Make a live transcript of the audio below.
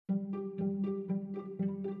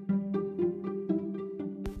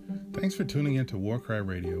Thanks for tuning in to Warcry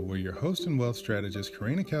Radio, where your host and wealth strategist,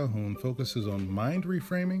 Karina Calhoun, focuses on mind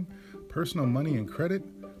reframing, personal money and credit,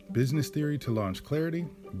 business theory to launch clarity,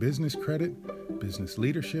 business credit, business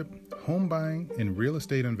leadership, home buying, and real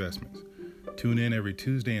estate investments. Tune in every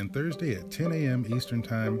Tuesday and Thursday at 10 a.m. Eastern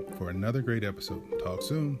Time for another great episode. Talk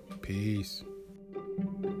soon. Peace.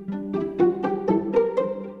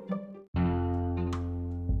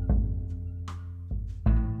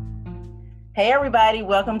 Hey everybody,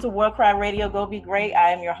 welcome to Warcry Radio Go Be Great.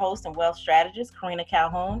 I am your host and wealth strategist, Karina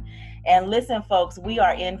Calhoun. And listen, folks, we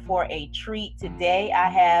are in for a treat today. I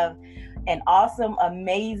have an awesome,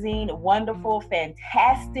 amazing, wonderful,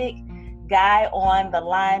 fantastic guy on the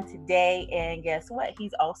line today. And guess what?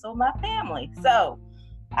 He's also my family. So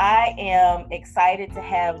I am excited to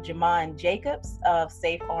have Jamon Jacobs of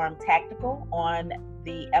Safe Arm Tactical on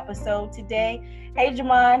the episode today. Hey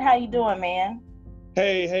Jamon, how you doing, man?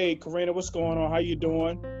 Hey, Karina, what's going on? How you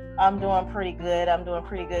doing? I'm doing pretty good.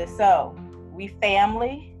 So, we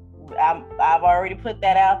family. I've already put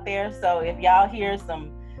that out there. So, if y'all hear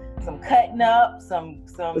some cutting up, some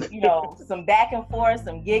some back and forth,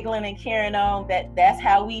 some giggling and carrying on, that's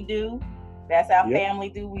how we do. That's how family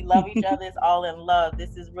do. We love each other. It's all in love.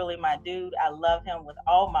 This is really my dude. I love him with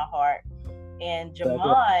all my heart. And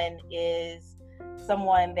Jamon is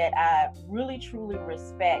someone that I really truly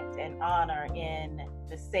respect and honor in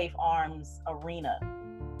the Safe Arms arena.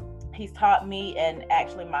 He's taught me, and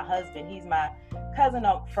actually my husband, he's my cousin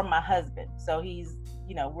from my husband. So he's,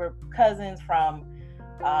 we're cousins from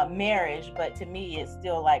marriage, but to me it's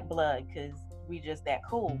still like blood because we just that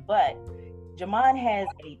cool. But Jamon has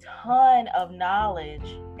a ton of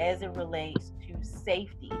knowledge as it relates to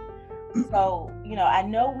safety. So, I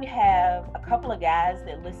know we have a couple of guys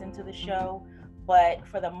that listen to the show, but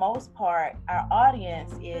for the most part, our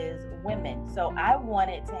audience is women. So I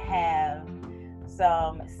wanted to have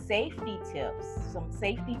some safety tips, some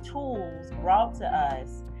safety tools brought to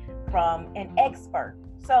us from an expert.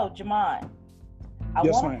 So Jamon, I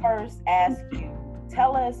want to first ask you,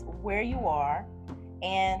 tell us where you are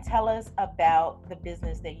and tell us about the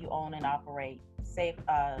business that you own and operate, Safe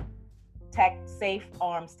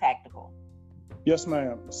Arms Tactical. Yes,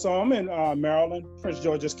 ma'am. So I'm in Maryland, Prince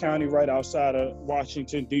George's County, right outside of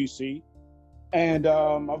Washington, D.C. And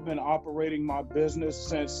I've been operating my business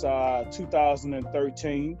since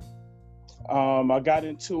 2013. I got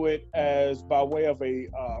into it by way of a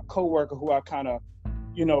coworker who I kind of,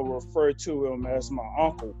 referred to him as my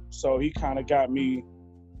uncle. So he kind of got me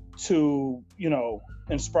to,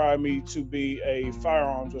 inspire me to be a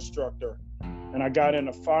firearms instructor. And I got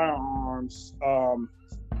into firearms.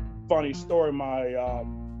 Funny story, I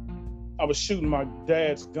was shooting my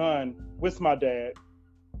dad's gun with my dad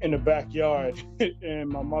in the backyard, and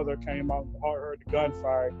my mother came out, heard the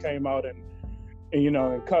gunfire, came out and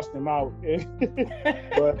cussed him out.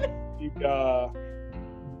 But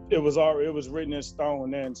it was written in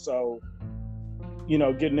stone then. So,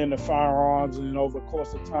 getting into firearms and over the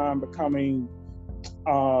course of time becoming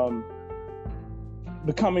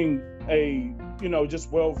a, just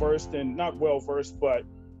well-versed and not well-versed, but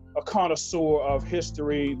a connoisseur of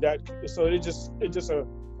history. So it's just a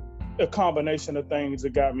combination of things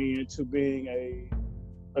that got me into being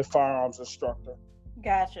a firearms instructor.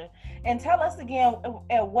 Gotcha. And tell us again,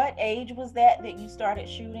 at what age was that you started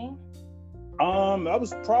shooting? I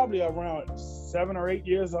was probably around 7 or 8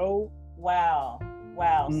 years old. Wow.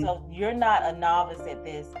 Mm-hmm. So you're not a novice at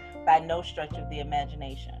this by no stretch of the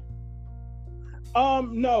imagination.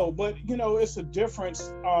 No, but it's a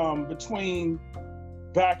difference between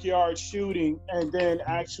backyard shooting and then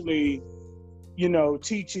actually,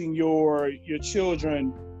 teaching your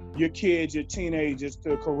children, your kids, your teenagers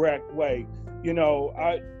the correct way.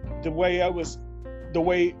 The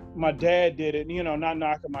way my dad did it, not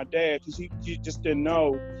knocking my dad because he just didn't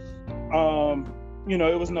know,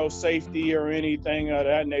 it was no safety or anything of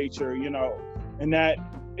that nature, and that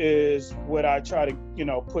is what I try to,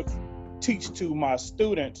 teach to my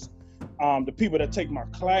students, the people that take my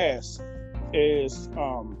class, is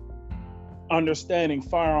understanding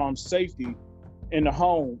firearms safety in the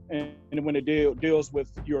home and when it deals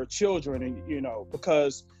with your children, and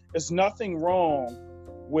because there's nothing wrong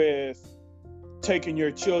with taking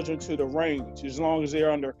your children to the range as long as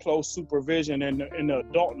they're under close supervision and the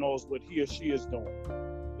adult knows what he or she is doing.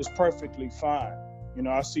 It's perfectly fine.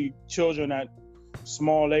 I see children at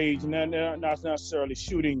small age and they're not necessarily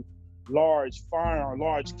shooting large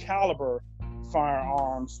caliber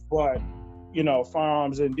firearms, but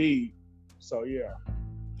firearms indeed. So yeah.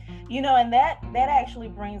 And that actually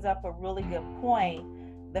brings up a really good point.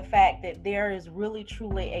 The fact that there is really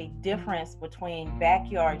truly a difference between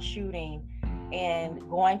backyard shooting and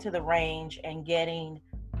going to the range and getting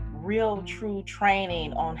real true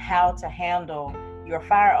training on how to handle your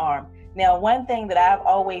firearm. Now, one thing that I've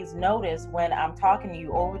always noticed when I'm talking to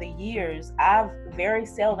you over the years, I've very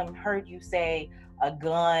seldom heard you say a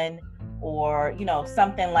gun or,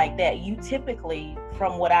 something like that. You typically,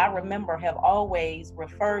 from what I remember, have always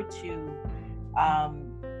referred to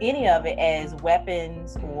any of it as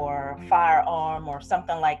weapons or firearm or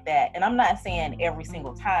something like that. And I'm not saying every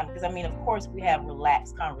single time, because of course we have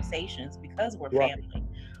relaxed conversations because we're family.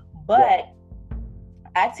 But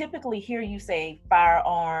I typically hear you say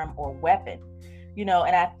firearm or weapon, and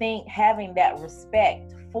I think having that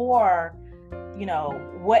respect for,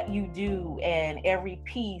 what you do and every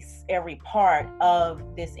piece, every part of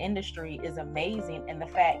this industry is amazing. And the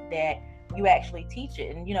fact that you actually teach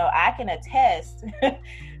it. And, I can attest,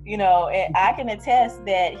 I can attest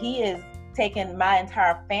that he has taken my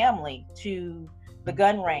entire family to the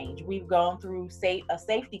gun range. We've gone through a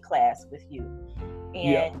safety class with you.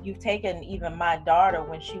 And you've taken even my daughter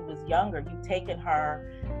when she was younger, you've taken her,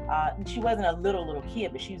 she wasn't a little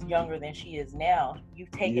kid, but she's younger than she is now.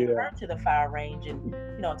 You've taken her to the fire range and,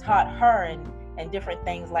 taught her and different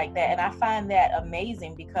things like that. And I find that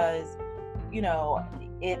amazing because,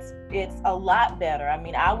 it's a lot better.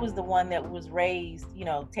 I was the one that was raised,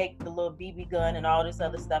 take the little BB gun and all this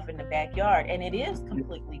other stuff in the backyard. And it is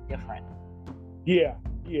completely different. Yeah.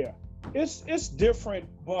 It's different,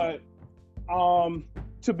 but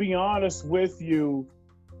to be honest with you,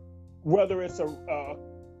 whether it's a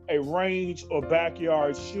range or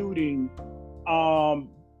backyard shooting, the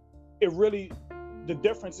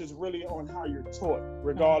difference is really on how you're taught,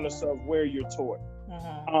 regardless of where you're taught.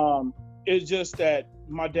 It's just that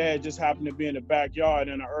my dad just happened to be in the backyard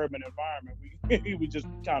in an urban environment. He would just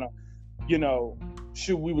kind of,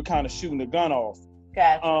 shoot. We were kind of shooting the gun off.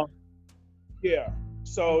 Gotcha.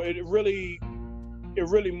 So it really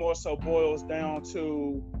more so boils down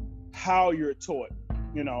to how you're taught.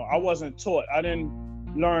 I wasn't taught. I didn't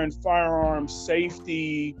learn firearm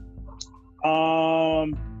safety. I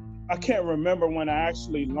can't remember when I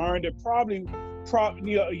actually learned it.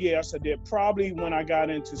 Yes, I did. Probably when I got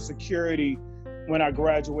into security, when I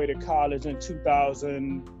graduated college in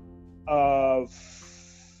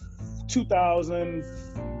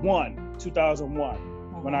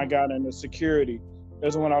 2001, when I got into security.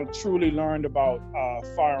 Is when I truly learned about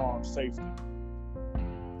firearm safety.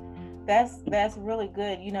 That's really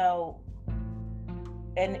good,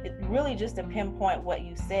 and really just to pinpoint what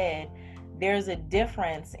you said, there's a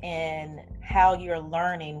difference in how you're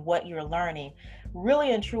learning, what you're learning,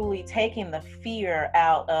 really and truly taking the fear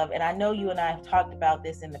out of, and I know you and I have talked about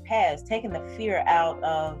this in the past, taking the fear out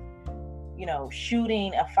of,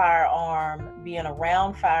 shooting a firearm, being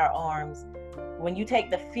around firearms. When you take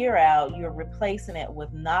the fear out, you're replacing it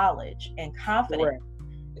with knowledge and confidence.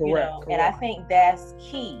 Correct. And I think that's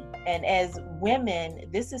key. And as women,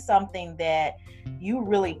 this is something that you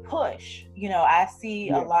really push. I see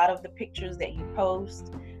a lot of the pictures that you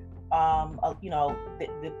post,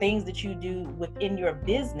 the things that you do within your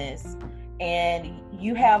business, and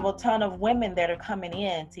you have a ton of women that are coming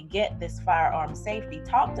in to get this firearm safety.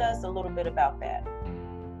 Talk to us a little bit about that.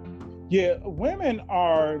 Yeah, women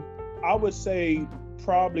are, I would say,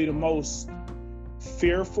 probably the most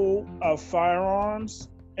fearful of firearms,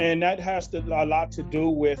 and that has a lot to do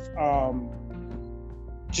with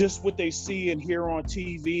just what they see and hear on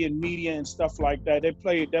TV and media and stuff like that. They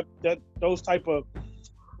play those type of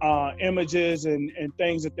images and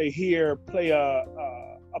things that they hear play a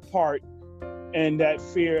part in that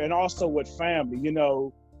fear, and also with family.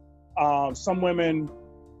 Some women,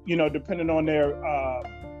 depending on their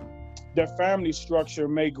family structure,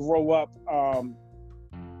 may grow up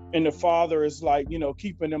and the father is like,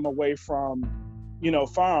 keeping them away from,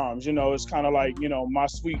 firearms. It's kind of like, my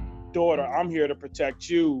sweet daughter, I'm here to protect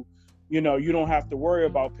you. You don't have to worry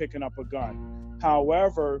about picking up a gun.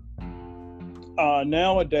 However,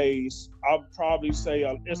 nowadays, I'll probably say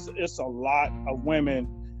it's a lot of women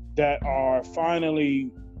that are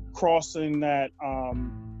finally crossing that,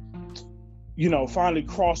 finally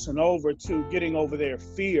crossing over to getting over their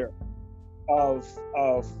fear of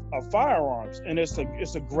firearms. And it's a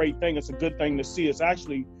great thing. It's a good thing to see. It's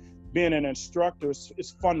actually, being an instructor,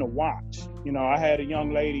 it's fun to watch. I had a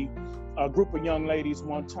group of young ladies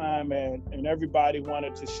one time, and everybody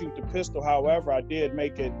wanted to shoot the pistol. However, I did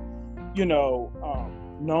make it,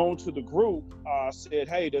 known to the group. I said,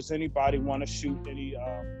 hey, does anybody want to shoot any,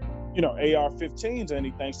 AR-15s or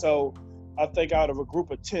anything? So I think out of a group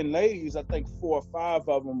of 10 ladies, I think 4 or 5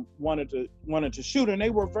 of them wanted to shoot, and they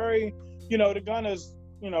were very, the gun is,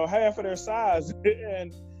 half of their size,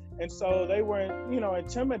 And so they were, you know,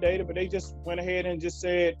 intimidated, but they just went ahead and just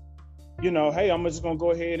said, you know, hey, I'm just gonna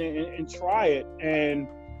go ahead and try it. And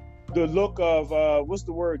the look of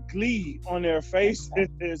glee on their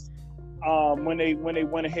faces when they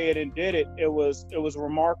went ahead and did it, it was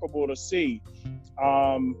remarkable to see.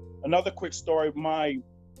 Another quick story: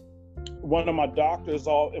 one of my doctors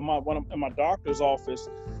in my doctor's office,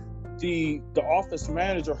 the office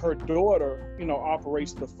manager, her daughter, you know,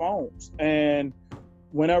 operates the phones, and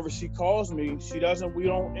whenever she calls me, we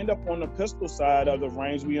don't end up on the pistol side of the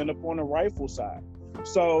range, we end up on the rifle side.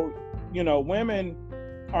 So, you know, women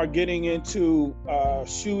are getting into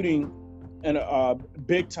shooting in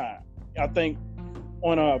big time. I think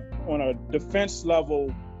on a defense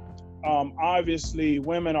level, obviously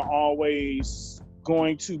women are always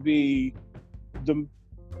going to be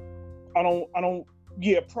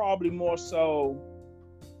probably more so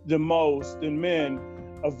than men,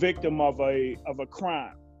 a victim of a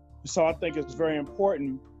crime. So I think it's very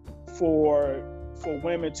important for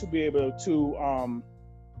women to be able to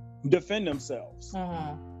defend themselves.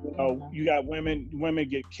 You know, you got women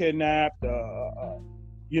get kidnapped.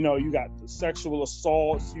 You know, you got the sexual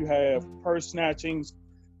assaults. You have purse snatchings.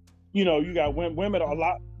 You know, you got women.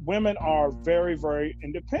 Women are very, very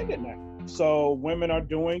independent now. So women are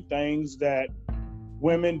doing things that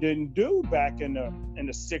women didn't do back in the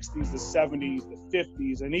 60s, the 70s, the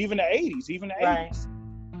 50s, and even the 80s, Right.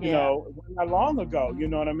 You know, not long ago, you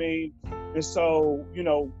know what I mean? And so, you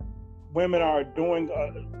know, women are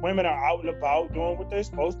out and about doing what they're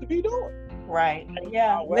supposed to be doing. Right.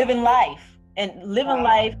 Yeah. Living life and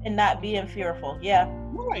not being fearful. Yeah.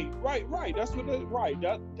 Right. That's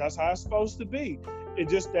that's how it's supposed to be.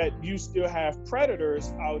 It's just that you still have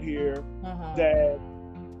predators out here that,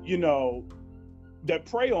 you know, that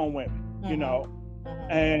prey on women, you know,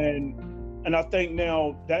 and I think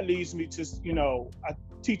now that leads me to, you know, I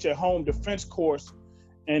teach a home defense course,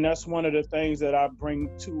 and that's one of the things that I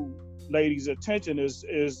bring to ladies' attention is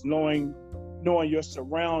knowing your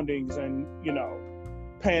surroundings and, you know,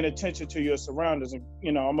 paying attention to your surroundings. And,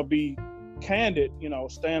 you know, I'm gonna be candid, you know,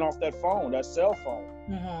 staying off that cell phone.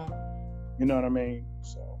 You know what I mean?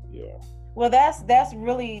 So yeah. Well, that's a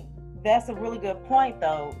really good point,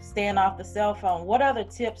 though, staying off the cell phone. What other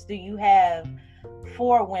tips do you have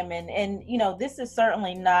for women? And, you know, this is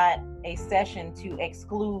certainly not a session to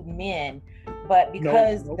exclude men, but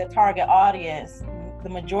because the target audience, the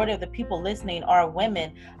majority of the people listening are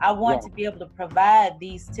women, I want to be able to provide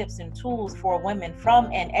these tips and tools for women from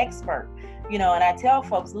an expert, you know, and I tell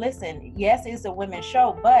folks, listen, yes, it's a women's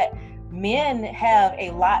show, but men have a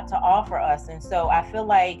lot to offer us. And so I feel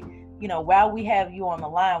like, you know, while we have you on the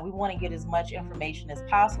line, we want to get as much information as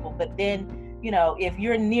possible. But then, you know, if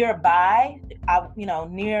you're nearby,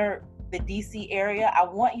 near the DC area, I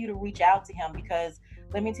want you to reach out to him, because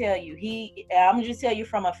let me tell you, I'm gonna just tell you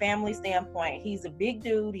from a family standpoint, he's a big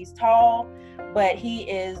dude, he's tall, but he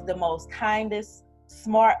is the most kindest,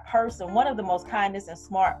 smart person, one of the most kindest and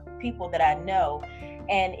smart people that I know,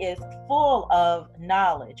 and is full of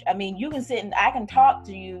knowledge. I mean, you can sit and I can talk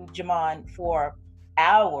to you, Jamon, for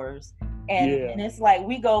hours, and it's like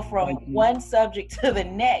we go from one subject to the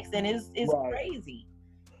next, and it's crazy.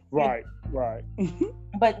 Right.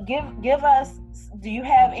 But give us, do you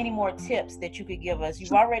have any more tips that you could give us?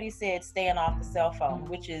 You've already said staying off the cell phone,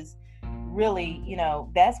 which is really, you know,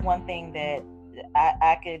 that's one thing that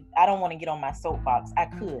I don't want to get on my soapbox. I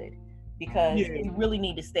could, because you really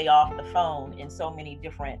need to stay off the phone in so many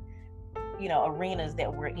different, you know, arenas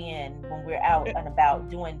that we're in when we're out and about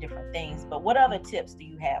doing different things. But what other tips do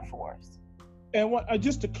you have for us? And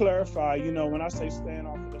just to clarify, you know, when I say staying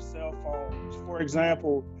off of the cell phone, for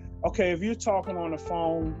example, okay, if you're talking on the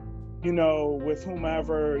phone, you know, with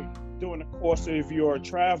whomever during the course of your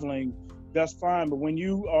traveling, that's fine. But when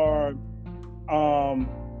you are,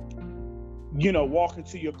 you know, walking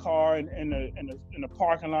to your car in the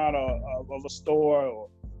parking lot of a store,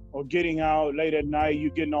 or getting out late at night,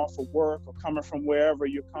 you're getting off of work or coming from wherever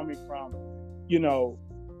you're coming from, you know,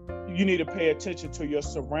 you need to pay attention to your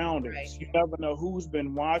surroundings. Right. You never know who's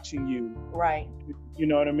been watching you. Right. You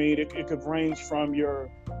know what I mean? It could range from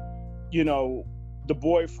your, you know, the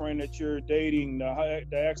boyfriend that you're dating, the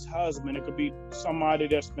ex-husband. It could be somebody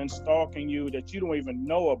that's been stalking you that you don't even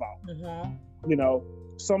know about. You know,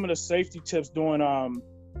 some of the safety tips doing,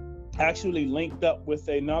 actually linked up with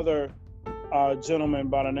another gentleman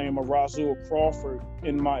by the name of Razul Crawford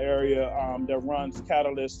in my area that runs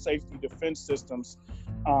Catalyst Safety Defense Systems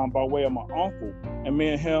by way of my uncle. And me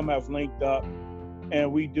and him have linked up,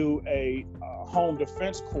 and we do a home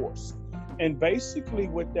defense course. And basically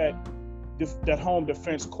what that home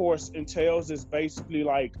defense course entails is basically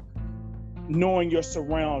like knowing your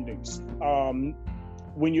surroundings.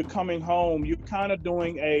 When you're coming home, you're kind of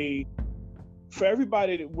doing for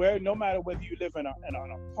everybody where, no matter whether you live in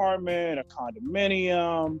an apartment, a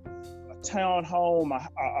condominium, a townhome,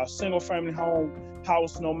 a single family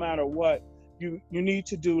house, no matter what, you need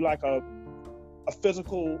to do like a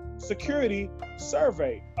physical security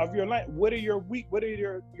survey of your land. What are your weak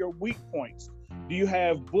points? Do you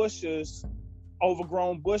have bushes,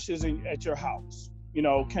 overgrown bushes at your house? You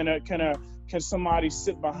know, can somebody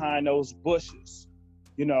sit behind those bushes?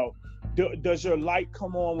 You know, does your light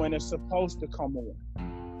come on when it's supposed to come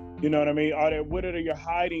on? You know what I mean? What are your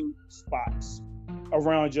hiding spots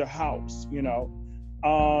around your house? You know,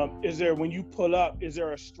 when you pull up, is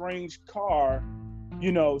there a strange car,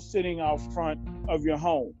 you know, sitting out front of your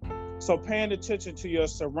home? So paying attention to your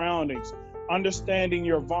surroundings, understanding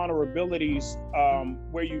your vulnerabilities,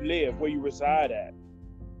 where you live, where you reside at.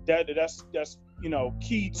 That's you know,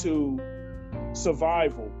 key to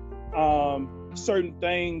survival. Certain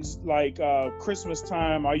things like Christmas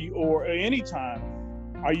time, or any time,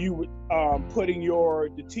 are you putting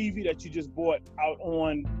the TV that you just bought out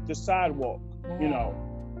on the sidewalk? You know,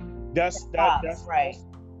 that's right.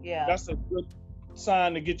 Yeah, that's a good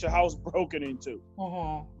sign to get your house broken into. You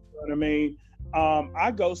know what I mean?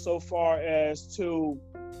 I go so far as to,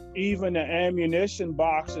 even the ammunition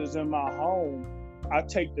boxes in my home, I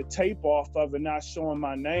take the tape off of it, not showing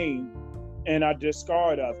my name, and I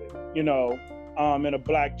discard of it, you know, in a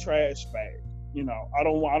black trash bag. You know, I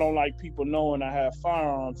don't like people knowing I have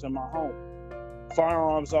firearms in my home.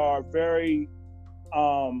 Firearms are very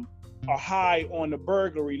are high on the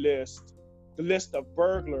burglary list, the list of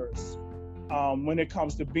burglars, when it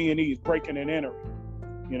comes to B&Es, breaking and entering.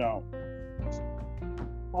 You know.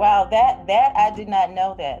 Wow, that I did not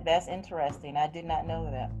know that. That's interesting. I did not know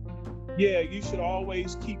that. Yeah, you should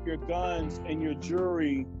always keep your guns and your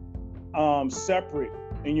jewelry separate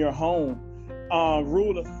in your home.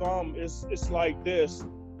 Rule of thumb is it's like this: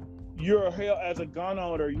 you're held, as a gun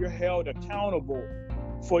owner, you're held accountable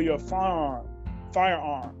for your firearm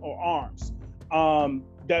or arms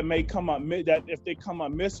that may come up. That if they come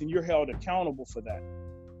up missing, you're held accountable for that.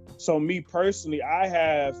 So me personally, I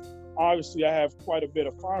have quite a bit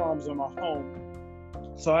of firearms in my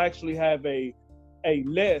home. So I actually have a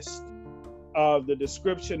list of the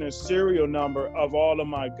description and serial number of all of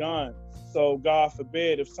my guns. So God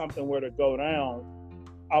forbid, if something were to go down,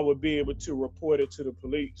 I would be able to report it to the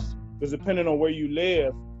police. Because depending on where you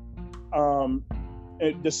live,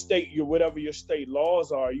 the state, whatever your state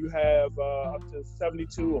laws are, you have up to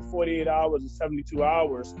 72 or 48 hours or 72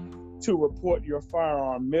 hours to report your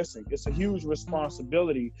firearm missing. It's a huge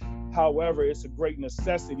responsibility. However, it's a great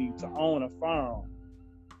necessity to own a firearm.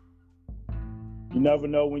 You never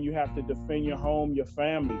know when you have to defend your home, your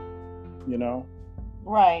family, you know?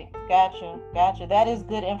 Right. Gotcha. That is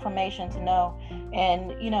good information to know.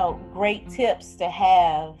 And, you know, great tips to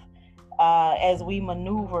have as we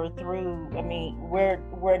maneuver through. I mean,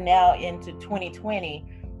 we're now into 2020.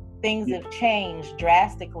 Things have changed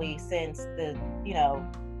drastically since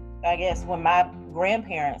I guess when my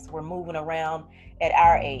grandparents were moving around at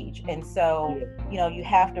our age. And so, you know, you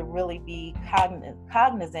have to really be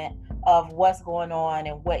cognizant of what's going on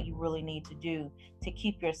and what you really need to do to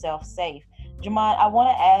keep yourself safe. Jamon, I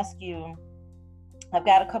want to ask you, I've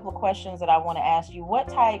got a couple of questions that I want to ask you. What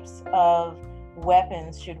types of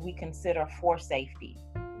weapons should we consider for safety?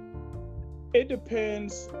 It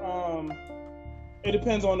depends. It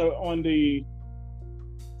depends on the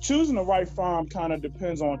choosing the right firearm. Kind of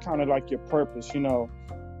depends on kind of like your purpose. You know,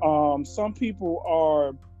 some people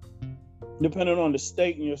are, depending on the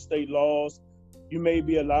state and your state laws, you may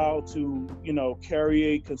be allowed to, you know, carry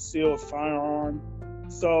a concealed firearm.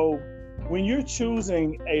 So when you're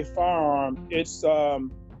choosing a firearm, it's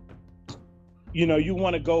you know, you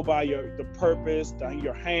want to go by the purpose,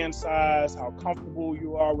 your hand size, how comfortable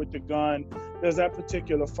you are with the gun. Does that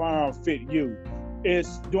particular firearm fit you?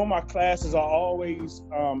 During my classes, I always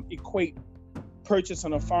equate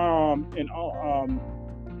purchasing a firearm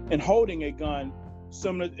and holding a gun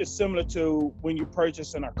similar to when you're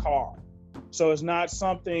purchasing a car. So it's not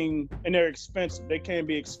something, and they're expensive. They can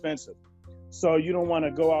be expensive. So you don't want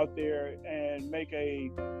to go out there and make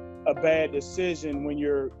a bad decision when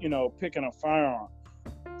you're, you know, picking a firearm.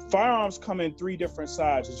 Firearms come in 3 different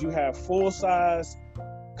sizes. You have full size,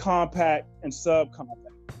 compact, and subcompact.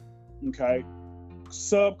 Okay,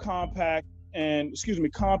 compact and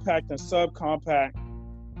subcompact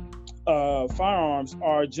firearms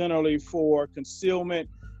are generally for concealment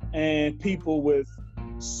and people with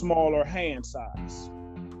smaller hand size.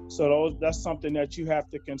 So that's something that you have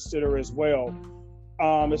to consider as well.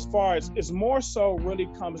 as far as it's more so really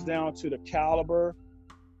comes down to the caliber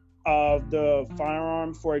of the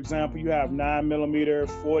firearm. For example, you have 9mm,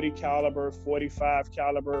 40 caliber, 45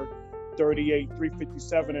 caliber, 38,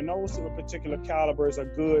 357, and those particular calibers are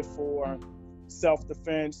good for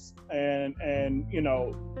self-defense and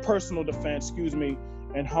personal defense,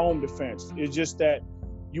 and home defense. It's just that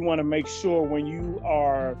you want to make sure when you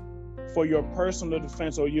are for your personal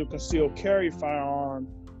defense or your concealed carry firearm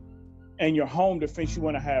and your home defense, you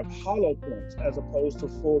want to have hollow points as opposed to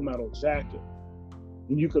full metal jacket.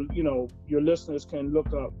 And you can, your listeners can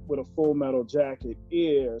look up what a full metal jacket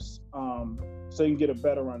is, so you can get a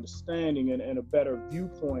better understanding and a better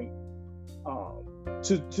viewpoint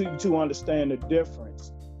to understand the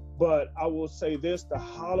difference. But I will say this: the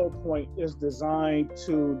hollow point is designed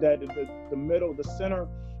to that the middle, the center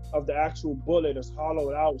of the actual bullet is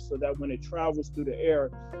hollowed out so that when it travels through the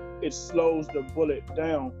air, it slows the bullet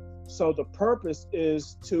down. So the purpose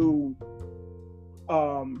is to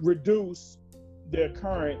reduce the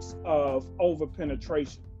occurrence of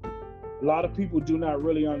overpenetration. A lot of people do not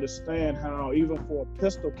really understand how, even for a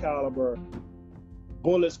pistol caliber,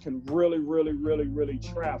 bullets can really, really, really, really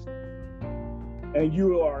travel. And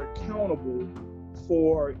you are accountable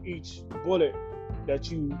for each bullet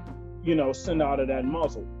that you send out of that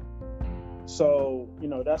muzzle. So,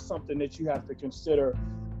 that's something that you have to consider.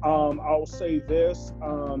 I'll say this,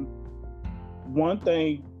 one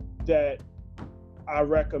thing that I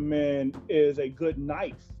recommend is a good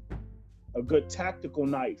knife, a good tactical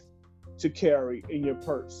knife to carry in your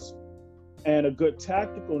purse. And a good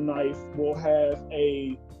tactical knife will have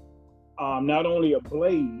not only a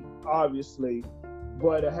blade, obviously,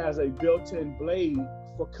 but it has a built-in blade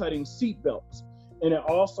for cutting seat belts. And it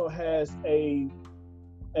also has a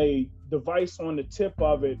device on the tip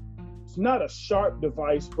of it. It's not a sharp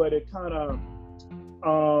device, but it kind of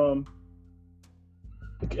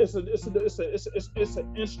it's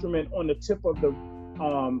an instrument on the tip of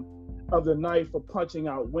the knife for punching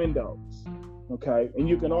out windows. Okay, and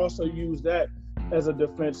you can also use that as a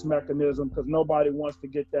defense mechanism because nobody wants to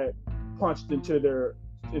get that punched into their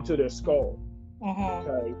skull. Mm-hmm.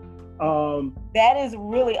 Okay, that is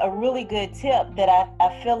really a really good tip that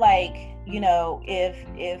I feel like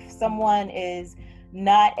if someone is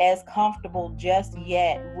not as comfortable just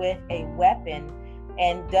yet with a weapon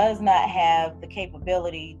and does not have the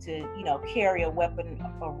capability to carry a weapon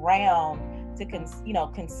around to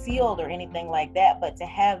concealed or anything like that, but to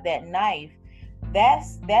have that knife,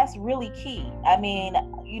 that's really key. I mean,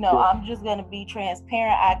 I'm just going to be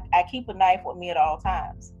transparent. I keep a knife with me at all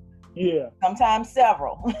times. Yeah. Sometimes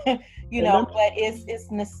several, but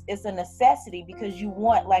it's a necessity because you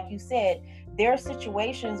want, like you said, there are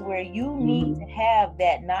situations where you need to have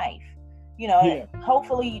that knife,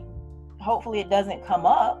 hopefully it doesn't come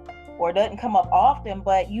up or it doesn't come up often,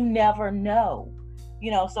 but you never know,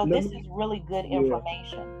 so this is really good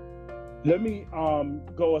information. Let me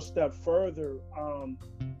go a step further.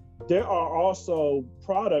 There are also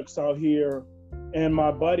products out here, and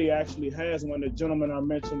my buddy actually has one, the gentleman I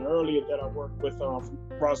mentioned earlier that I work with,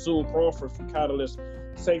 Rasul Crawford from Catalyst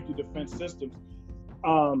Safety Defense Systems.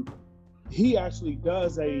 He actually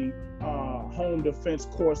does a home defense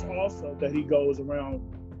course also that he goes around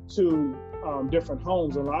to different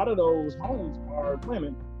homes. A lot of those homes are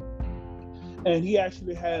women. And he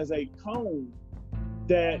actually has a cone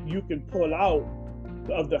that you can pull out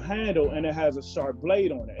of the handle, and it has a sharp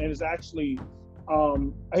blade on it. And it's actually, I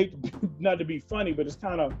hate not to be funny, but it's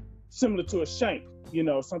kind of similar to a shank,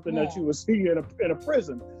 something that you would see in a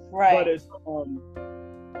prison. Right. But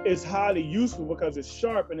it's highly useful because it's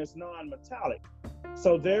sharp and it's non-metallic.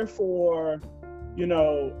 So therefore, when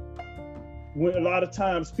a lot of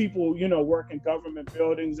times people, work in government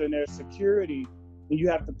buildings and there's security, and you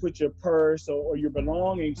have to put your purse or your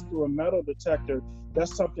belongings through a metal detector,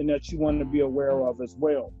 that's something that you want to be aware of as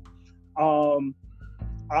well.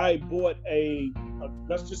 I bought a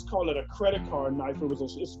let's just call it a credit card knife.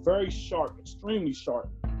 It's very sharp, extremely sharp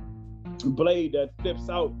blade that flips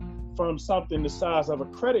out from something the size of a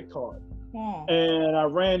credit card. Yeah. And I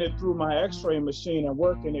ran it through my x-ray machine at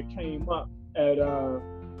work, and it came up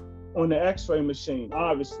on the x-ray machine,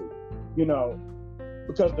 obviously,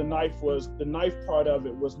 because the knife part of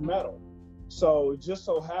it was metal. So it just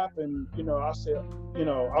so happened, I said,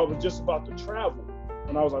 I was just about to travel,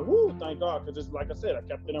 and I was like, "Woo, thank God," because it's like I said, I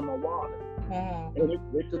kept it in my wallet, and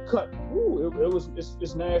it could cut. Woo,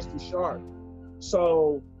 it's nasty sharp.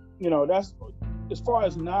 So that's as far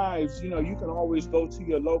as knives. You can always go to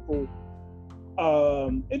your local.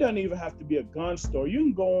 It doesn't even have to be a gun store. You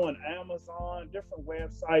can go on Amazon, different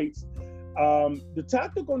websites. The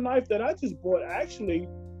tactical knife that I just bought, actually,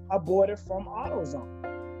 I bought it from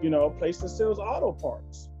AutoZone, a place that sells auto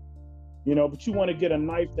parts. But you want to get a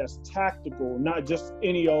knife that's tactical, not just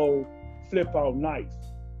any old flip out knife.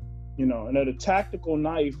 And a tactical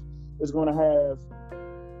knife is going to have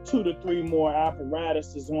 2 to 3 more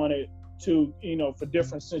apparatuses on it to, for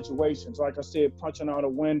different situations. Like I said, punching out a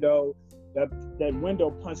window, that window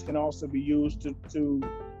punch can also be used to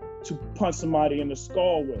punch somebody in the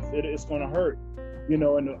skull with. It's going to hurt, and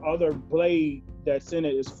the other blade that's in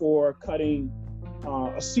it is for cutting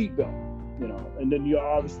a seatbelt. And then you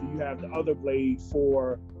have the other blade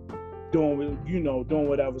for doing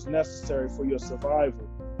whatever's necessary for your survival.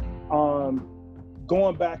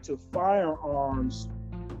 Going back to firearms,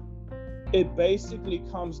 it basically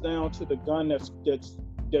comes down to the gun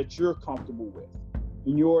that you're comfortable with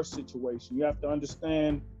in your situation. You have to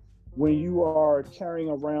understand when you are carrying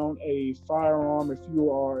around a firearm, if you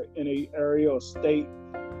are in an area or state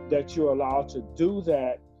that you're allowed to do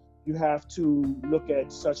that, you have to look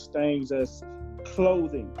at such things as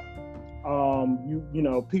clothing.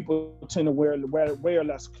 People tend to wear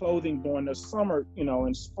less clothing during the summer,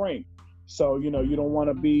 in spring. So, you don't want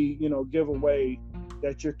to be, give away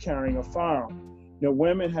that you're carrying a firearm.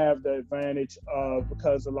 Women have the advantage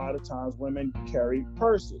because a lot of times women carry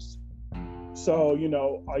purses. So,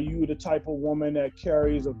 are you the type of woman that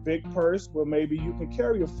carries a big purse? Well, maybe you can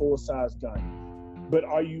carry a full-size gun. But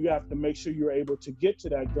you have to make sure you're able to get to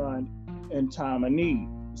that gun in time of need.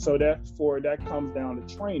 So that comes down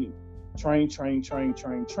to training.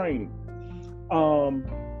 Training.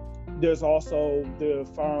 There's also the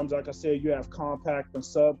firearms, like I said, you have compact and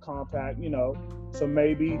subcompact, so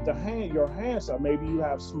maybe your hands are, maybe you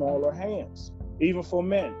have smaller hands, even for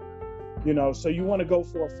men, so you want to go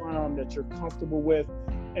for a firearm that you're comfortable with.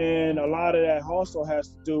 And a lot of that also has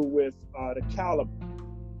to do with the caliber.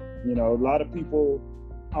 A lot of people,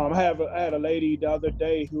 I had a lady the other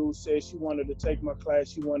day who said she wanted to take my class.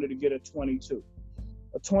 She wanted to get a 22.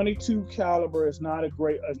 A 22 caliber is not a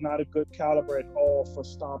good caliber at all for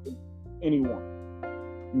stopping anyone.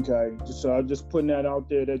 Okay, so I'm just putting that out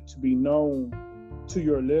there to be known to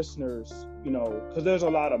your listeners, because there's a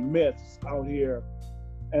lot of myths out here.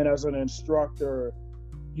 And as an instructor,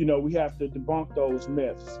 we have to debunk those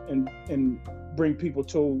myths and bring people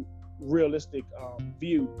to realistic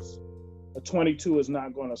views. A 22 is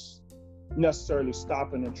not going to necessarily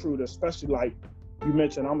stop an intruder, especially like you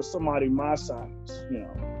mentioned, I'm somebody my size,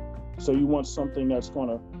 So you want something that's going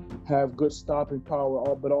to have good stopping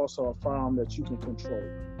power, but also a firearm that you can control.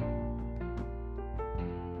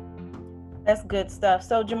 That's good stuff.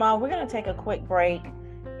 So Jamal, we're going to take a quick break,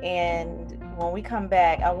 and when we come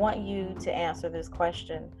back, I want you to answer this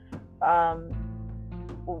question.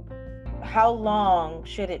 How long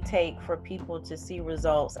should it take for people to see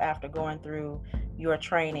results after going through your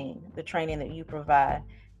training, the training that you provide?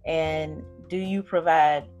 And do you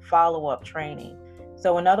provide follow-up training?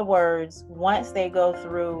 So in other words, once they go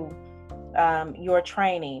through your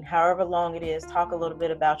training, however long it is, talk a little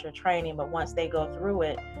bit about your training, but once they go through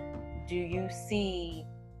it, do you see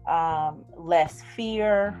less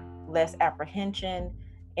fear, less apprehension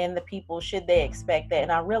in the people? Should they expect that?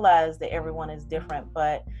 And I realize that everyone is different,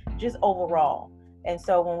 but just overall. And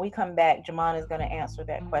so when we come back, Jamon is going to answer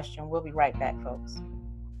that question. We'll be right back, folks.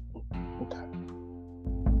 Okay.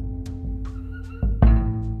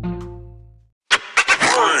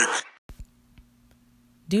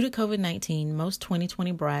 Due to COVID-19, most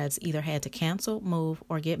 2020 brides either had to cancel, move,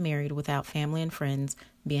 or get married without family and friends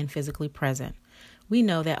being physically present. We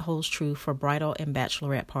know that holds true for bridal and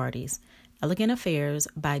bachelorette parties. Elegant Affairs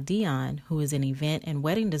by Dion, who is an event and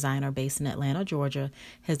wedding designer based in Atlanta, Georgia,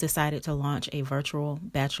 has decided to launch a virtual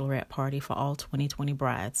bachelorette party for all 2020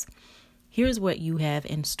 brides. Here's what you have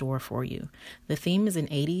in store for you. The theme is an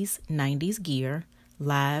 80s, 90s gear,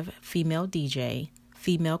 live female DJ,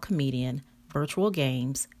 female comedian, virtual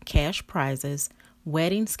games, cash prizes,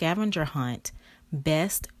 wedding scavenger hunt,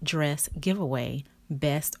 best dress giveaway,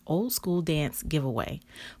 best old school dance giveaway.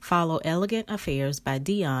 Follow Elegant Affairs by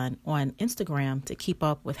Dion on Instagram to keep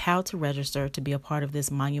up with how to register to be a part of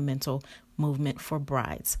this monumental movement for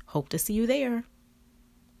brides. Hope to see you there.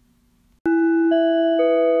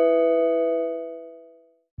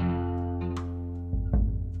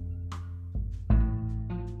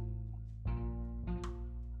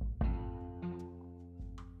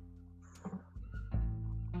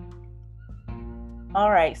 All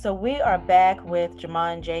right, so we are back with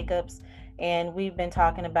Jamon Jacobs, and we've been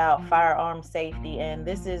talking about firearm safety, and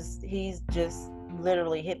he's just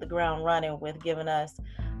literally hit the ground running with giving us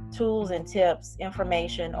tools and tips,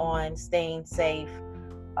 information on staying safe,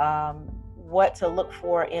 what to look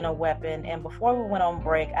for in a weapon. And before we went on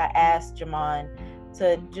break, I asked Jamon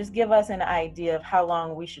to just give us an idea of how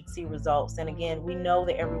long we should see results. And again, we know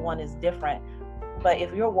that everyone is different, but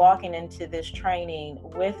if you're walking into this training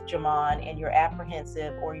with Jamon and you're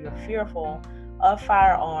apprehensive or you're fearful of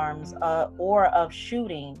firearms or of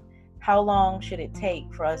shooting, how long should it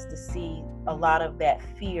take for us to see a lot of that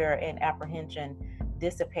fear and apprehension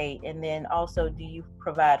dissipate? And then also, do you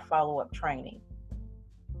provide follow-up training?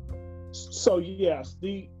 So yes,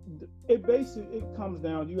 it comes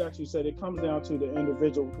down, you actually said it comes down to the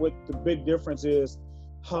individual. What the big difference is,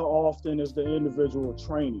 how often is the individual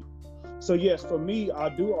training? So yes, for me, I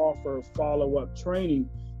do offer follow-up training.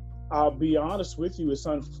 I'll be honest with you, it's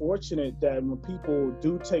unfortunate that when people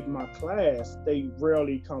do take my class, they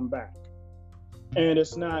rarely come back. And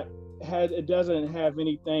it doesn't have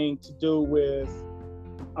anything to do with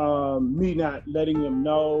me not letting them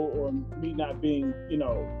know or me not being,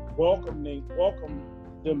 welcome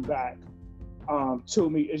them back to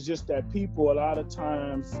me. It's just that people a lot of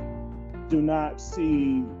times do not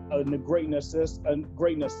see a great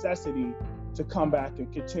necessity to come back and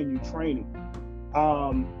continue training.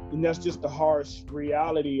 And that's just the harsh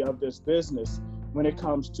reality of this business when it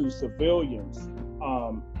comes to civilians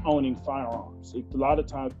owning firearms. A lot of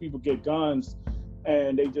times people get guns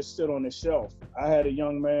and they just sit on the shelf. I had a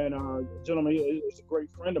young man, gentleman, he's a great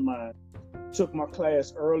friend of mine, took my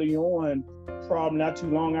class early on, probably not too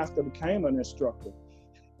long after I became an instructor.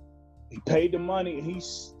 He paid the money, and he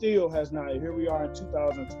still has not, here we are in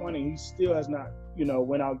 2020, he still has not,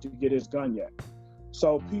 went out to get his gun yet.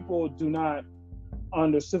 So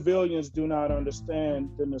civilians do not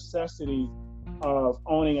understand the necessity of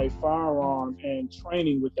owning a firearm and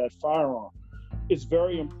training with that firearm. It's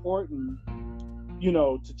very important,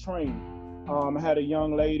 to train. I had a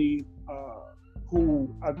young lady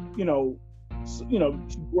who, she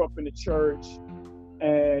grew up in the church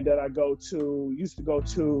and that I used to go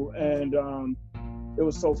to, and it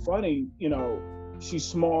was so funny, she's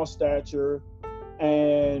small stature,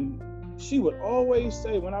 and she would always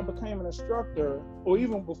say when I became an instructor, or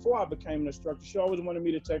even before I became an instructor, she always wanted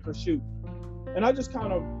me to take her shoot. And I just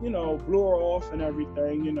kind of, blew her off and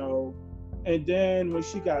everything, And then when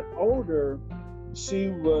she got older, I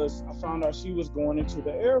found out she was going into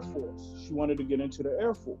the Air Force. She wanted to get into the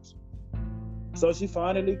Air Force. So she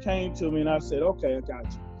finally came to me and I said, okay, I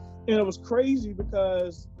got you. And it was crazy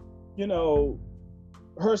because,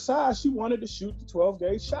 her size, she wanted to shoot the 12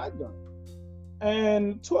 gauge shotgun.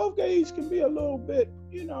 And 12 gauge can be a little bit,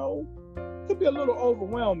 could be a little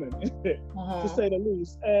overwhelming, to say the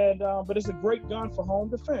least. And but it's a great gun for home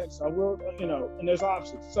defense. I will, and there's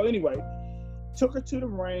options. So anyway, took her to the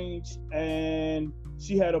range and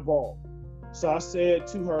she had a ball. So I said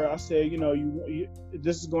to her,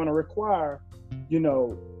 this is going to require,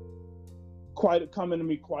 coming to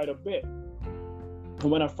me quite a bit. And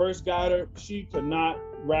when I first got her, she could not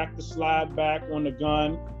rack the slide back on the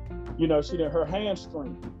gun. Her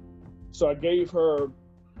hamstring. So I gave her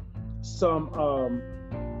some,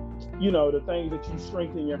 the things that you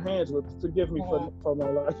strengthen your hands with. Forgive me for my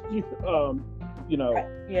life.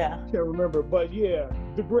 Yeah. Can't remember, but yeah,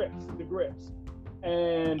 the grips.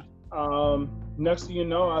 And next thing you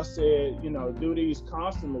know, I said, do these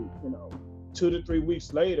constantly. 2 to 3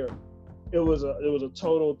 weeks later, it was a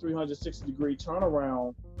total 360-degree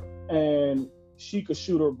turnaround, and she could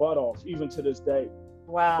shoot her butt off even to this day.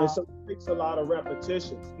 Wow. And so it takes a lot of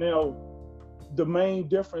repetitions. Now, the main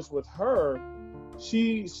difference with her,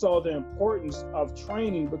 she saw the importance of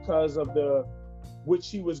training because of which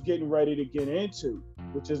she was getting ready to get into,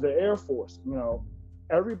 which is the Air Force.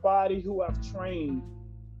 Everybody who I've trained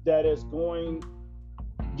that is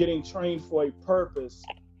getting trained for a purpose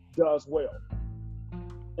does well.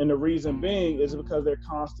 And the reason being is because they're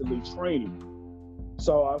constantly training.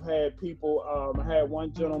 So I've had people, I had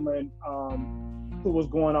one gentleman who was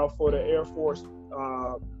going out for the Air Force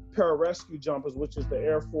pararescue jumpers, which is the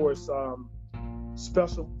Air Force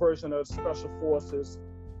special version of Special Forces.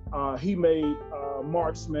 He made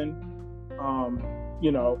marksmen.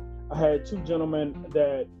 I had 2 gentlemen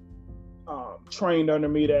that trained under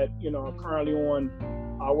me that, are currently on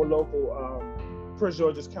our local Prince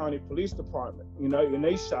George's County Police Department, and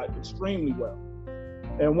they shot extremely well.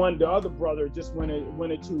 And the other brother just went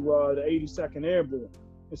into the 82nd Airborne,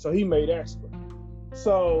 and so he made expert.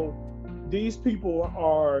 So these people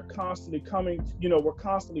are constantly coming, were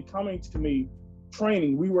constantly coming to me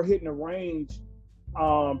training. We were hitting the range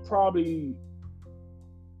probably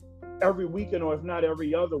every weekend, or if not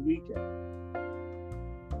every other weekend.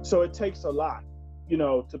 So it takes a lot,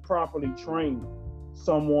 to properly train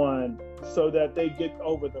someone so that they get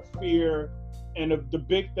over the fear. And the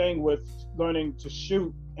big thing with learning to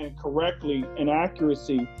shoot and correctly and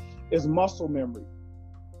accuracy is muscle memory.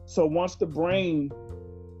 So once the brain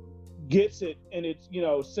gets it and it,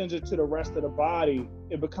 sends it to the rest of the body,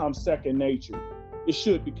 it becomes second nature. It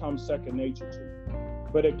should become second nature too.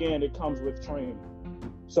 But again, it comes with training.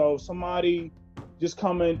 So somebody just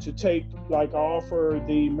coming to take, like I offer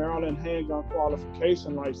the Maryland Handgun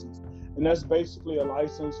Qualification License. And that's basically a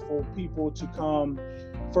license for people to come,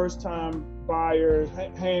 first-time buyers,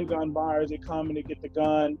 handgun buyers. They come and they get the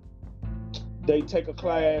gun. They take a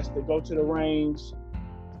class. They go to the range.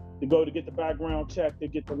 They go to get the background check. They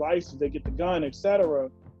get the license. They get the gun,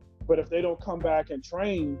 etc. But if they don't come back and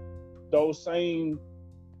train, those same,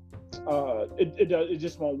 it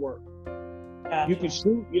just won't work. Gotcha. You can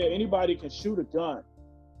shoot. Yeah, anybody can shoot a gun,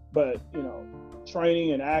 but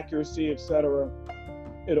training and accuracy, etc.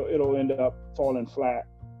 It'll end up falling flat.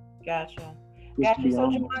 Gotcha. So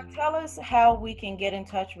Jamon, tell us how we can get in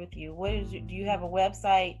touch with you. Do you have a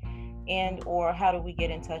website, and or how do we get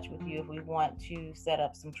in touch with you if we want to set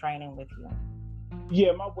up some training with you?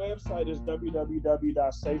 Yeah, my website is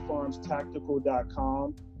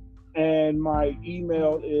www.safearmstactical.com, and my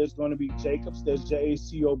email is going to be Jacobs, that's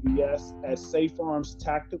JACOBS, at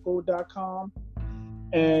safearmstactical.com,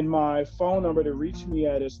 and my phone number to reach me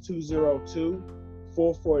at is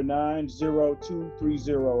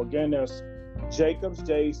 202-449-0230. Again, that's Jacobs,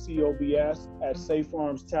 JACOBS, at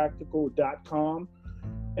safearmstactical.com.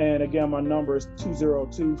 And again, my number is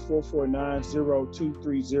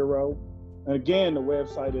 202-449-0230. And again, the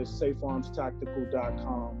website is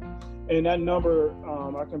safearmstactical.com. And that number,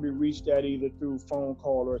 I can be reached at either through phone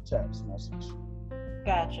call or text message.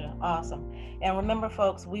 Gotcha. Awesome. And remember,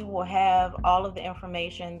 folks, we will have all of the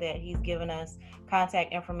information that he's given us,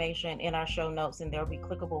 contact information, in our show notes, and there'll be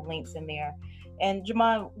clickable links in there. And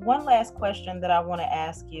Jamon, one last question that I want to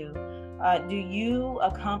ask you. Do you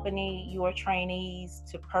accompany your trainees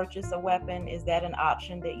to purchase a weapon? Is that an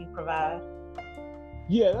option that you provide?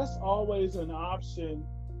 Yeah, that's always an option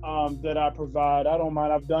that I provide. I don't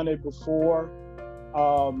mind. I've done it before.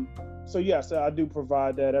 So yes, I do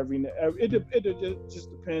provide that it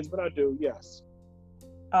just depends, but I do, yes.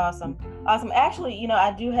 Awesome. Actually,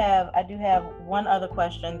 I do have one other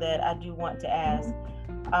question that I do want to ask.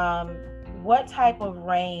 What type of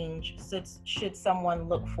range should someone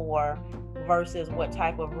look for versus what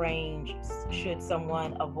type of range should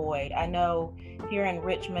someone avoid? I know here in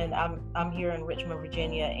Richmond, I'm here in Richmond,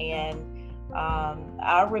 Virginia, and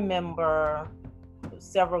I remember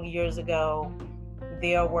several years ago,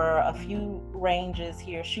 there were a few ranges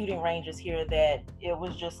here, shooting ranges here, that it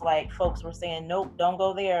was just like folks were saying, nope, don't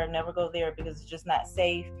go there, never go there, because it's just not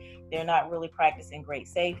safe. They're not really practicing great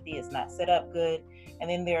safety. It's not set up good. And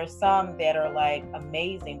then there are some that are like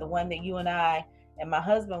amazing. The one that you and I and my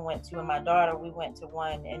husband went to, and my daughter, we went to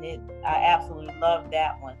one, and I absolutely loved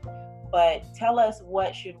that one. But tell us,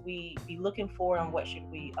 what should we be looking for and what should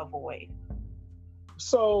we avoid?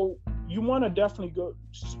 So you want to definitely go.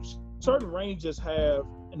 Certain ranges have,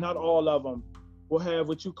 and not all of them, will have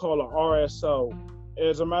what you call an RSO.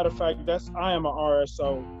 As a matter of fact, I am an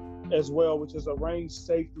RSO as well, which is a range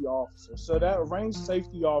safety officer. So that range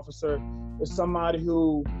safety officer is somebody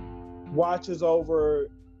who watches over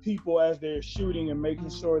people as they're shooting and making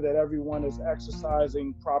sure that everyone is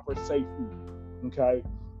exercising proper safety. Okay.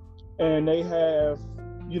 And they have,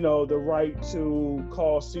 the right to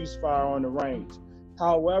call ceasefire on the range.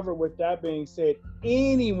 However, with that being said,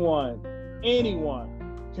 anyone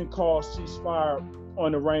can call ceasefire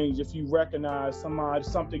on the range if you recognize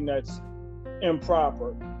something that's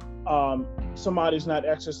improper. Somebody's not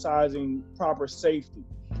exercising proper safety.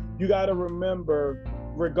 You got to remember,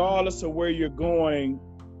 regardless of where you're going,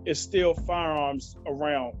 it's still firearms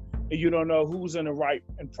around, and you don't know who's in the right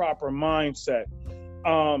and proper mindset.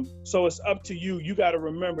 So it's up to you. You got to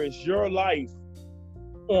remember, it's your life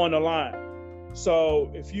on the line. So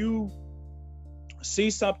if you see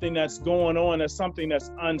something that's going on, that's something that's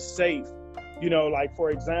unsafe, like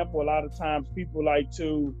for example, a lot of times people like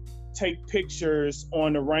to take pictures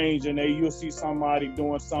on the range, and you'll see somebody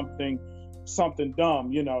doing something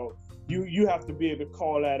dumb. You have to be able to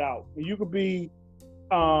call that out. You could be,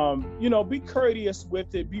 be courteous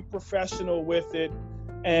with it, be professional with it,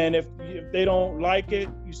 and if they don't like it,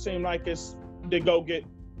 you seem like they go get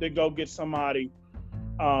somebody,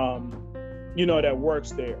 that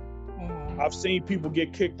works there. Mm-hmm. I've seen people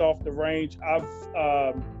get kicked off the range. I've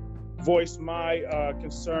voiced my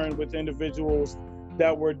concern with individuals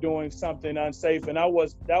that were doing something unsafe, and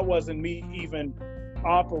that wasn't me even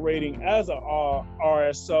operating as a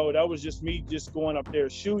RSO. That was just me just going up there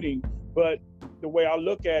shooting. But the way I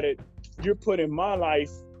look at it, you're putting my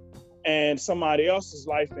life and somebody else's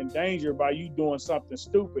life in danger by you doing something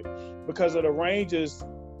stupid. Because of the ranges,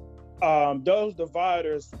 those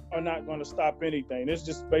dividers are not going to stop anything. It's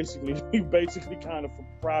just basically kind of for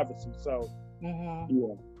privacy. So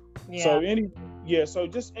yeah. So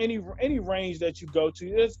just any range that you go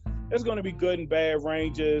to, there's going to be good and bad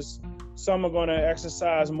ranges. Some are going to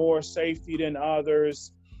exercise more safety than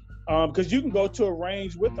others, because you can go to a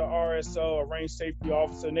range with the RSO, a range safety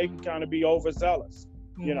officer, and they can kind of be overzealous,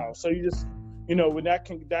 So you just, when that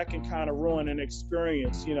can kind of ruin an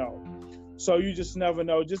experience, So you just never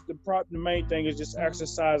know. Just the main thing is just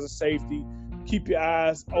exercise of safety. Keep your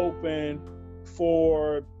eyes open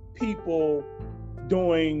for people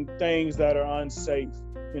doing things that are unsafe,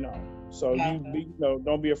 So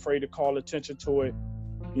don't be afraid to call attention to it.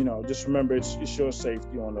 Just remember it's your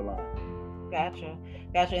safety on the line. Gotcha.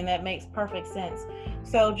 And that makes perfect sense.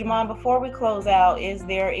 So Jamon, before we close out, is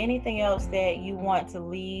there anything else that you want to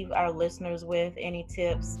leave our listeners with? Any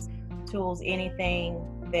tips, tools,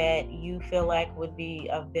 anything that you feel like would be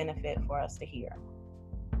of benefit for us to hear?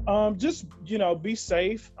 Just, be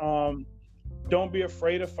safe. Don't be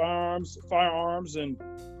afraid of firearms and,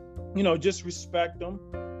 just respect them.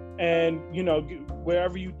 And,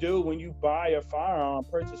 wherever you do, when you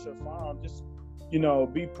purchase a firearm, just,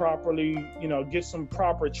 be properly, get some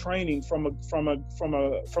proper training from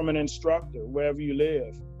an instructor wherever you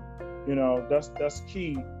live. That's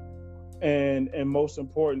key. And most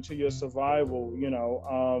important to your survival,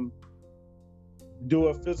 do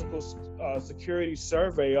a physical security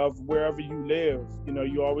survey of wherever you live.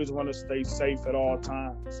 You always want to stay safe at all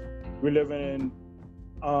times. We're living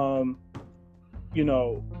in,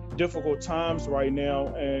 difficult times right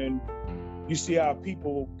now, and you see how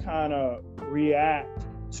people kind of react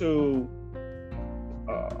to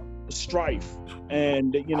strife,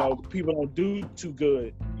 and people don't do too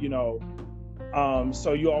good,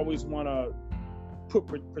 so you always want to put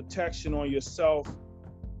protection on yourself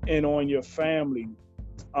and on your family.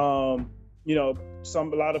 A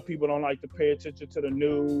lot of people don't like to pay attention to the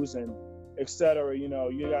news and etc. You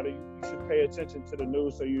should pay attention to the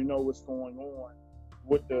news so you know what's going on,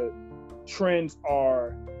 what the trends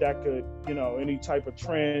are that could, any type of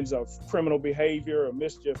trends of criminal behavior or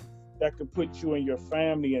mischief that could put you and your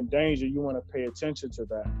family in danger. You want to pay attention to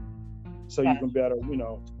that so you can better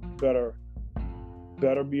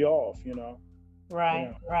be off,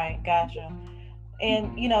 Right. Gotcha.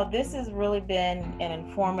 And, this has really been an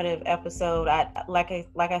informative episode. Like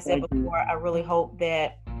I said before, I really hope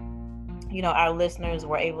that, our listeners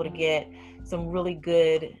were able to get some really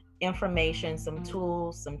good information, some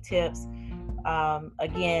tools, some tips.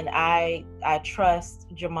 Again, I trust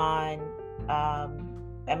Jamon.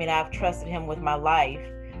 I've trusted him with my life.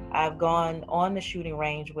 I've gone on the shooting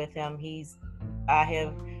range with him. I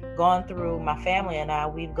have gone through, my family and I,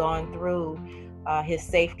 we've gone through his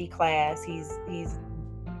safety class. He's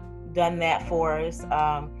done that for us.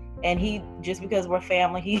 And he, just because we're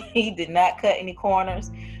family, he did not cut any corners.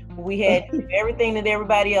 We had to do everything that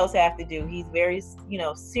everybody else have to do. He's very,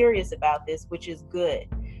 serious about this, which is good.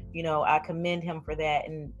 I commend him for that.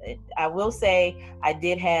 And I will say I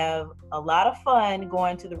did have a lot of fun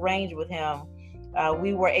going to the range with him.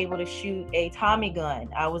 We were able to shoot a Tommy gun.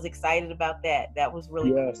 I was excited about that. That was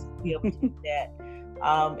really cool to be able to do that.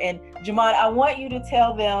 And Jamon, I want you to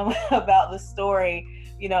tell them about the story,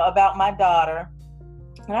 about my daughter.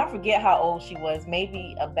 And I forget how old she was,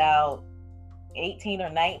 maybe about 18 or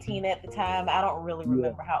 19 at the time. I don't really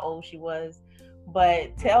remember how old she was,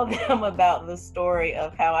 but tell them about the story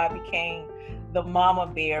of how I became the mama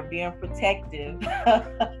bear, being protective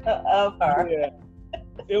of her. Yeah,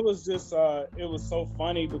 it was just, it was so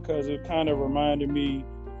funny because it kind of reminded me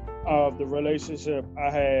of the relationship I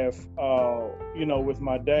have, with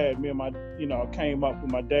my dad. Me and my, came up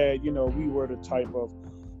with my dad, we were the type of,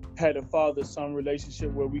 had a father-son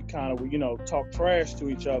relationship where we kind of, talk trash to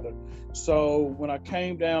each other. So when I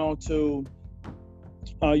came down to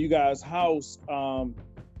you guys' house,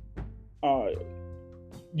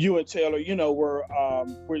 you and Taylor, we're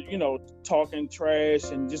talking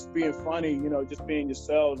trash and just being funny, just being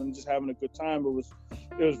yourselves and just having a good time. It was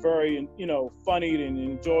very, funny and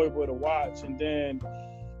enjoyable to watch. And then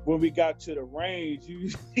when we got to the range, you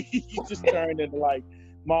just turned into like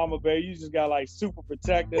mama bear. You just got like super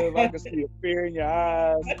protective. I could see a fear in your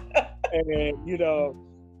eyes. And then,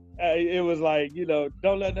 it was like,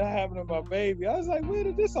 don't let that happen to my baby. I was like, where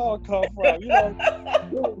did this all come from? A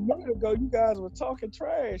minute ago, you guys were talking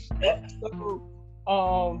trash. So,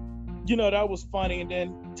 that was funny. And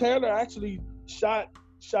then Taylor actually shot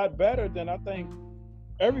better than I think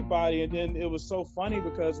everybody. And then it was so funny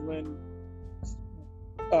because when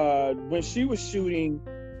she was shooting,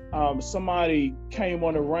 somebody came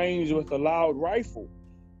on the range with a loud rifle.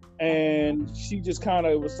 And she just kind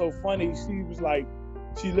of, it was so funny. She was like,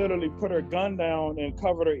 she literally put her gun down and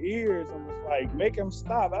covered her ears and was like, make him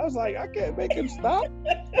stop. I was like, I can't make him stop.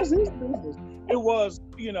 It's his business. It was,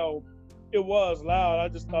 it was loud. I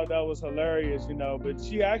just thought that was hilarious, but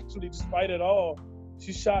she actually, despite it all,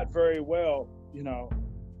 she shot very well,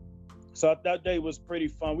 So that day was pretty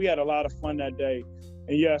fun. We had a lot of fun that day.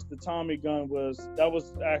 And yes, the Tommy gun was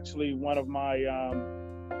actually one of my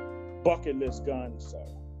bucket list guns. So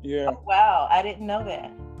yeah. Oh, wow, I didn't know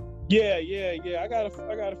that. Yeah. I got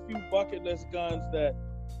a few bucket list guns that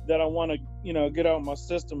I want to get out of my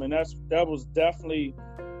system, and that was definitely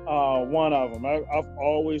one of them. I've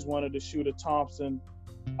always wanted to shoot a Thompson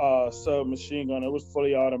submachine gun. It was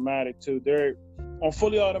fully automatic too. On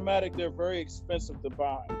fully automatic, they're very expensive to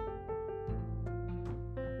buy.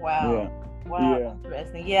 Wow. Yeah. Wow, Yeah.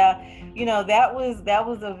 Interesting. Yeah, that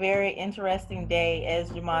was a very interesting day. As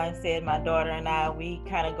Jamon said, my daughter and I, we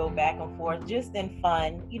kind of go back and forth just in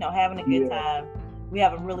fun, having a good time. We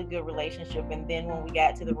have a really good relationship. And then when we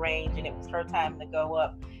got to the range and it was her time to go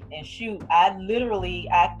up and shoot, I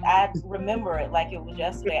remember it like it was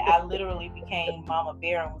yesterday. I literally became Mama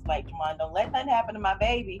Bear and was like, Jamon, don't let nothing happen to my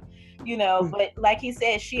baby, But like he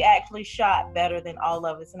said, she actually shot better than all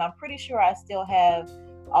of us. And I'm pretty sure I still have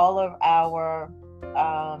all of our,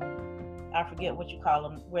 I forget what you call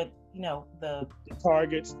them, with, the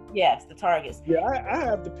targets. Yes, the targets. Yeah, I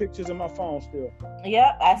have the pictures in my phone still.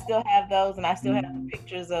 Yep, I still have those, and I still have the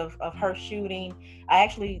pictures of her shooting. I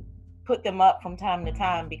actually put them up from time to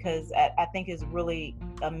time because I think it's really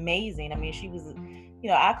amazing. I mean, she was,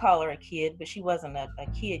 I call her a kid, but she wasn't a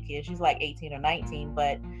kid. She's like 18 or 19,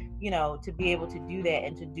 but, to be able to do that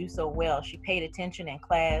and to do so well, she paid attention in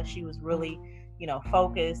class. She was really,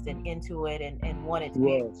 focused and into it and wanted to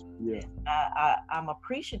be. Yeah. I'm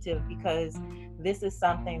appreciative because this is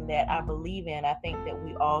something that I believe in. I think that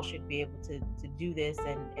we all should be able to do this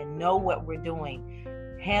and know what we're doing.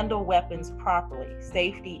 Handle weapons properly.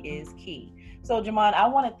 Safety is key. So, Jamon, I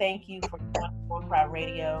want to thank you for joining War Cry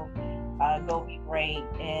Radio. Go be great.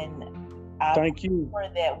 And thank you. I'm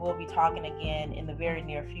sure that we'll be talking again in the very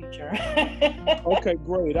near future. Okay,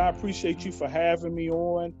 great. I appreciate you for having me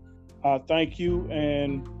on. Thank you.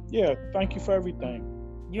 And thank you for everything.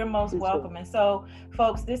 You're most welcome. And so,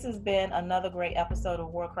 folks, this has been another great episode of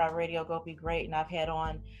War Cry Radio. Go be great. And I've had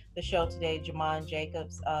on the show today Jamon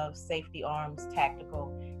Jacobs of Safety Arms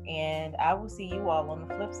Tactical. And I will see you all on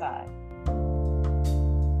the flip side.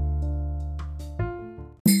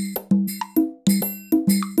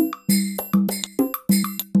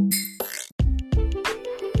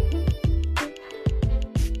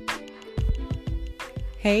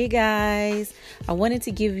 Hey guys, I wanted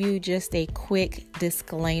to give you just a quick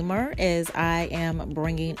disclaimer as I am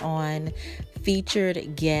bringing on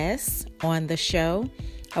featured guests on the show.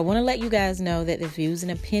 I want to let you guys know that the views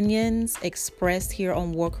and opinions expressed here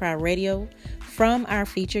on War Cry Radio from our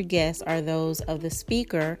featured guests are those of the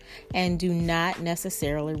speaker and do not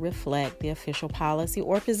necessarily reflect the official policy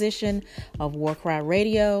or position of War Cry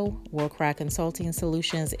Radio, War Cry Consulting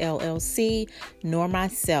Solutions LLC, nor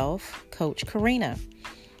myself, Coach Karina.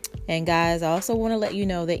 And guys, I also want to let you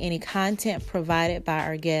know that any content provided by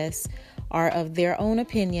our guests are of their own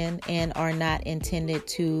opinion and are not intended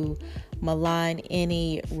to malign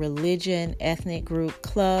any religion, ethnic group,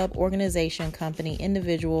 club, organization, company,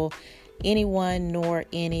 individual, anyone, nor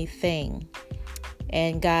anything.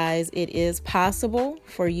 And guys, it is possible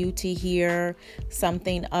for you to hear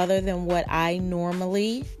something other than what I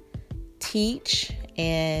normally teach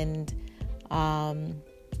and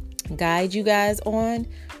guide you guys on.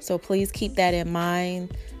 So please keep that in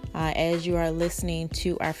mind as you are listening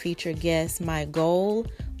to our featured guests. My goal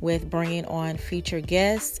with bringing on featured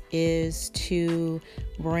guests is to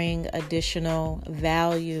bring additional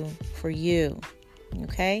value for you.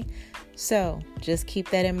 Okay? So just keep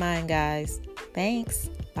that in mind, guys. Thanks.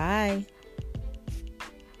 Bye.